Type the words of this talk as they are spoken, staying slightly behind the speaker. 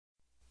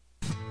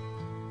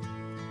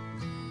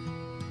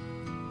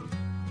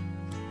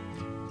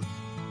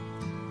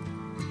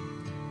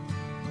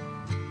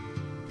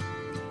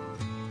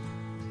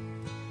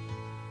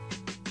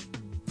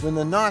When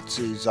the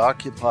Nazis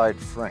occupied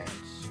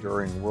France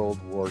during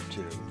World War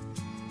II,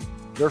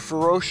 their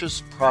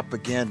ferocious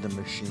propaganda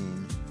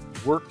machine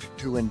worked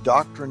to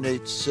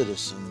indoctrinate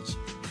citizens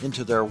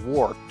into their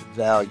warped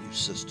value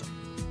system,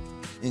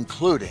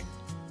 including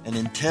an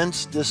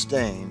intense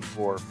disdain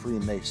for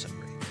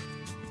Freemasonry.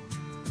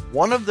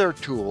 One of their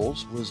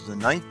tools was the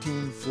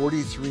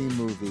 1943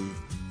 movie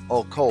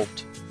Occult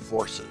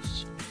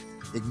Forces.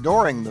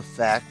 Ignoring the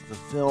fact the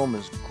film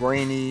is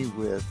grainy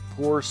with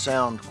poor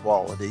sound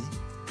quality,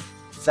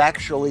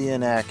 factually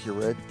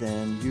inaccurate,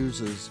 and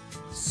uses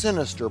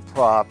sinister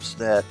props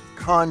that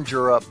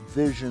conjure up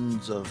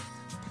visions of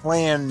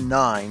Plan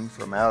 9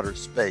 from outer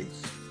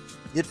space,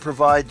 it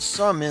provides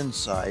some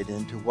insight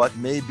into what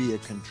may be a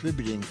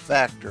contributing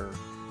factor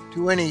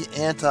to any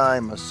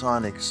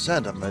anti-Masonic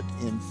sentiment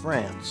in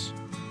France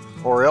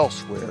or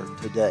elsewhere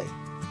today.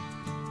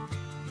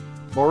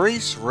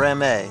 Maurice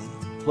Ramet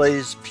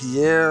plays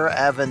Pierre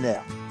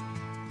Avenel,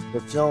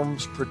 the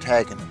film's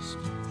protagonist.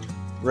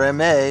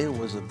 Ramet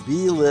was a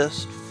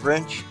B-list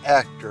French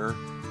actor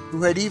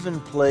who had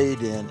even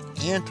played in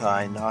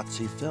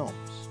anti-Nazi films.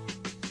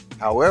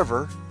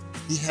 However,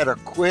 he had a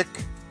quick,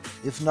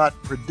 if not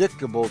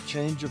predictable,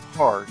 change of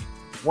heart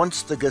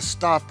once the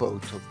Gestapo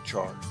took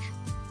charge.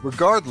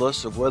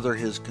 Regardless of whether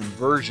his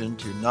conversion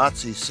to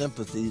Nazi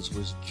sympathies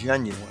was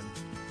genuine,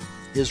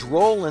 his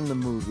role in the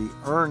movie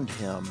earned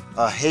him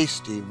a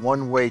hasty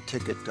one-way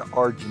ticket to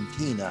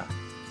Argentina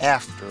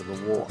after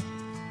the war.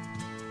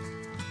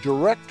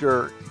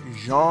 Director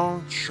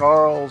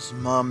Jean-Charles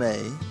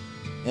Mamet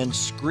and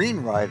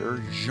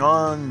screenwriter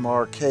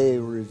Jean-Marc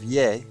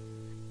Riviere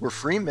were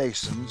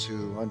Freemasons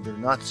who, under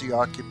Nazi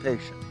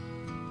occupation,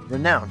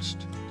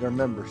 renounced their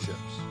memberships.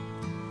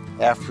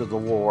 After the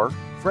war,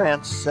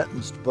 France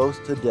sentenced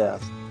both to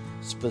death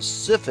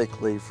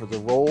specifically for the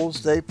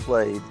roles they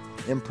played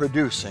in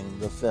producing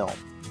the film.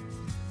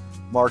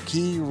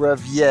 Marquis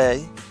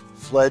Riviere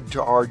fled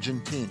to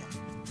Argentina.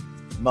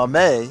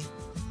 Mamet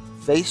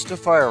faced a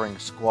firing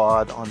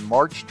squad on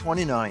March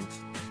 29,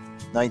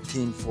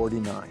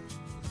 1949.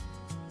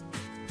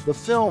 The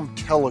film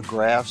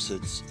telegraphs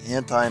its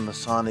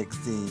anti-Masonic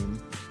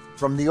theme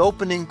from the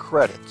opening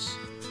credits,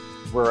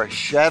 where a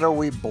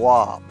shadowy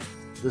blob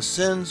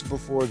descends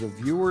before the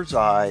viewer's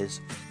eyes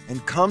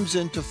and comes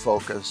into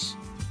focus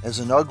as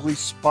an ugly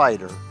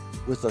spider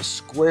with a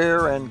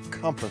square and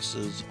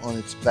compasses on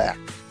its back.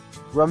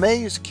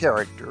 Ramet's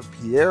character,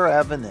 Pierre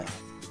Avenel,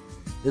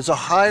 is a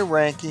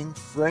high-ranking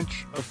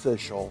French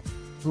official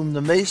whom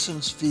the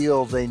Masons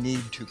feel they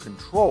need to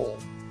control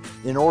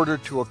in order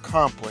to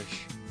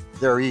accomplish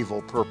their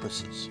evil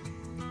purposes.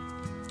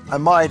 I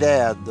might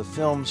add, the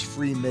film's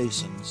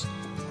Freemasons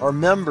are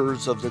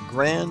members of the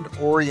Grand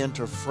Orient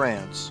of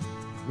France,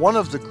 one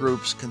of the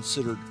groups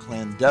considered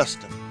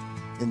clandestine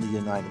in the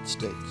United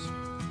States.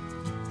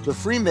 The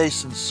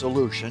Freemasons'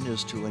 solution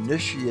is to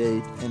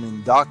initiate and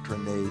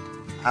indoctrinate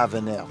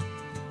Avenel.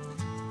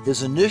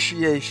 His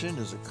initiation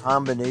is a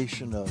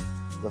combination of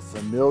the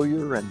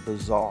familiar and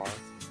bizarre,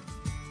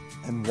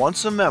 and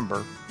once a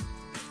member,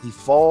 he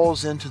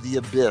falls into the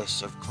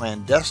abyss of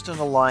clandestine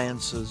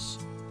alliances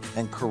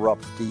and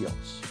corrupt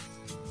deals.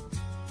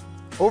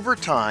 Over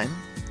time,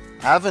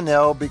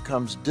 Avenel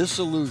becomes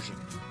disillusioned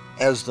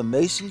as the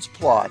Masons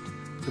plot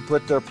to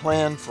put their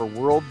plan for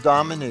world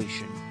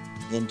domination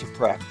into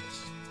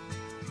practice.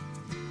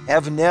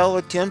 Avenel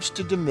attempts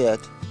to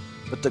demit,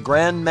 but the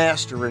Grand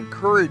Master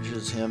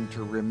encourages him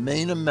to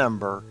remain a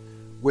member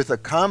with a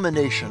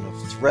combination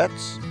of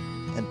threats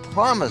and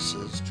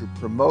promises to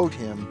promote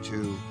him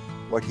to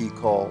what he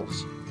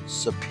calls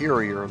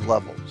superior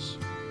levels.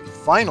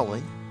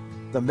 Finally,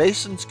 the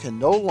Masons can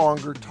no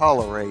longer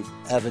tolerate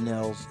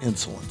Avenel's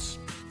insolence.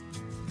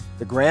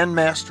 The Grand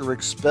Master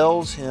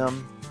expels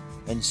him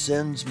and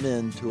sends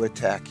men to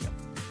attack him.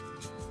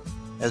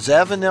 As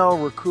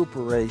Avenel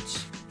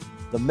recuperates,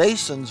 the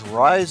Masons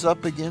rise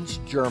up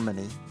against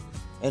Germany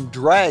and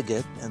drag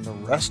it and the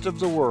rest of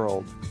the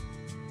world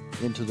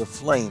into the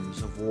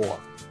flames of war.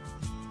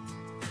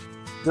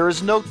 There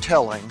is no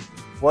telling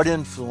what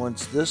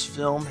influence this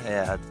film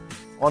had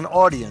on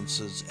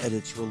audiences at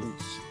its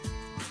release.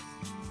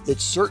 It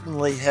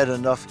certainly had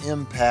enough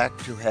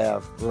impact to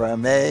have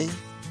Ramet,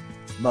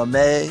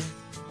 Mamet,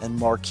 and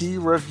Marquis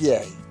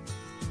Riviere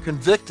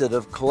convicted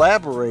of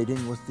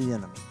collaborating with the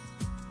enemy.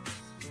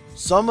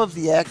 Some of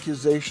the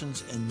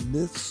accusations and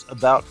myths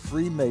about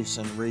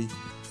Freemasonry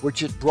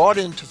which it brought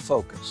into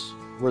focus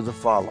were the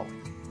following.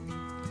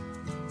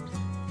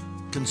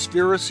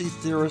 Conspiracy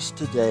theorists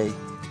today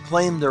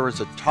claim there is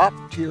a top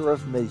tier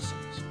of Masons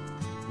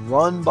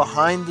run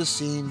behind the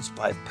scenes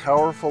by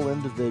powerful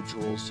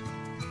individuals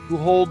who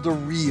hold the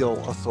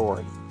real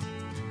authority.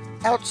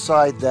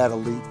 Outside that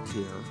elite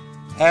tier,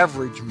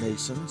 average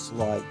Masons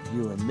like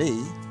you and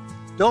me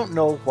don't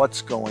know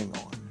what's going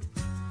on.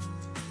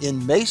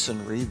 In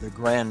Masonry, the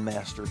Grand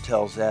Master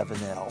tells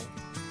Avenel,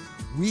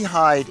 we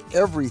hide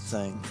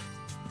everything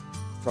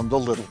from the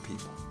little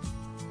people.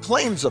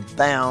 Claims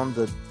abound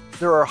that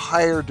there are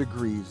higher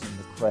degrees in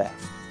the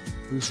craft,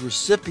 whose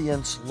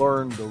recipients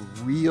learn the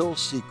real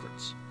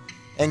secrets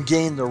and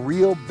gain the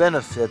real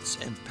benefits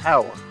and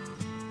power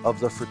of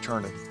the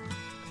fraternity.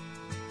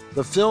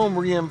 The film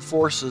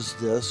reinforces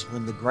this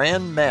when the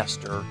Grand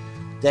Master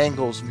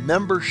dangles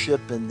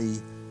membership in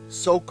the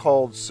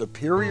so-called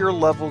superior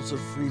levels of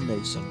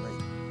Freemasonry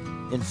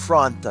in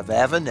front of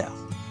Avenel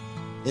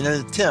in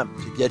an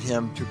attempt to get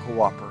him to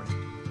cooperate.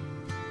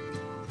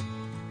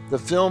 The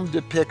film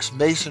depicts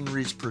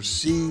Masonry's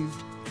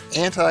perceived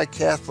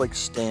anti-Catholic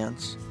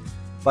stance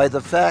by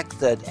the fact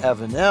that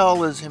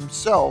Avenel is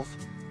himself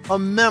a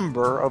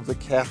member of the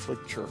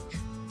Catholic Church.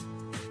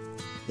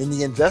 In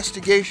the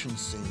investigation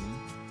scene,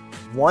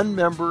 one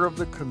member of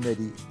the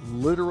committee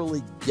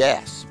literally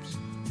gasps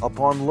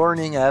upon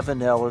learning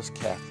Avenel is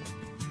Catholic.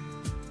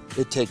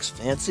 It takes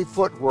fancy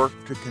footwork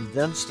to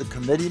convince the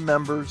committee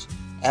members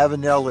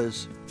Avenel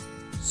is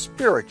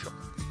spiritual,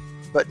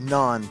 but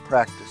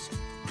non-practicing.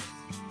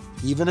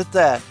 Even at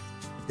that,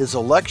 his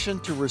election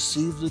to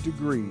receive the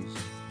degrees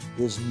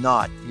is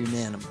not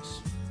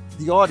unanimous.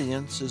 The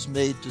audience is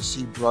made to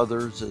see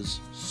brothers as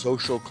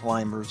social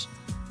climbers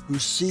who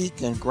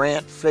seek and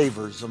grant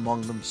favors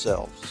among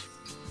themselves.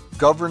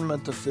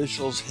 Government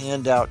officials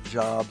hand out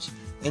jobs,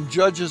 and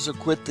judges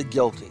acquit the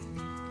guilty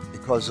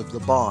because of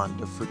the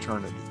bond of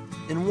fraternity.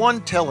 In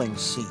one telling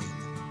scene,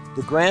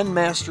 the Grand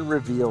Master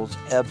reveals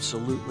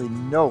absolutely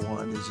no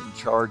one is in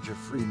charge of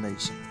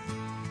Freemasonry,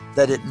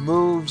 that it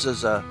moves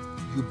as a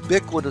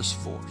ubiquitous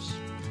force.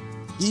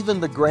 Even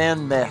the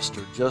Grand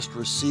Master just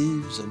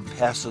receives and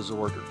passes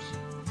orders.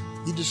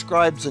 He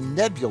describes a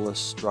nebulous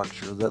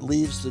structure that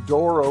leaves the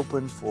door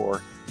open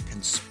for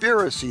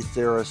conspiracy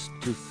theorists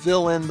to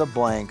fill in the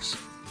blanks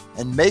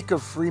and make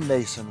of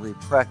Freemasonry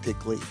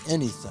practically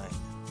anything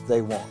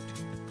they want.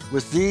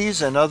 With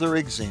these and other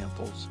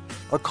examples,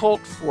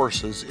 Occult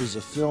Forces is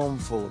a film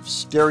full of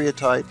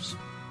stereotypes,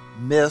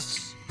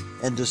 myths,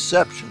 and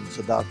deceptions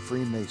about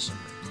Freemasonry.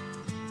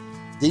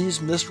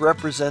 These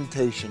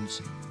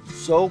misrepresentations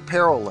so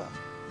parallel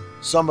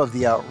some of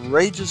the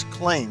outrageous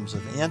claims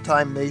of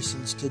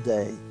anti-Masons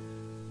today,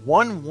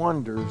 one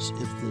wonders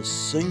if this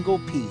single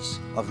piece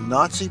of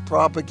Nazi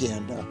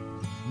propaganda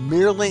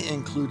merely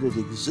included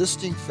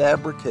existing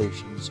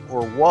fabrications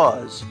or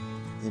was,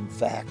 in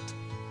fact,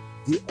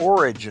 the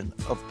origin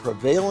of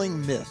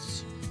prevailing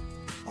myths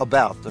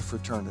about the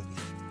fraternity.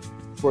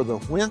 For the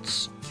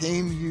Whence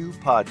Came You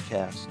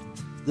podcast,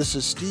 this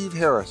is Steve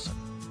Harrison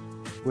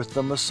with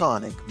the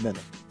Masonic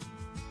Minute.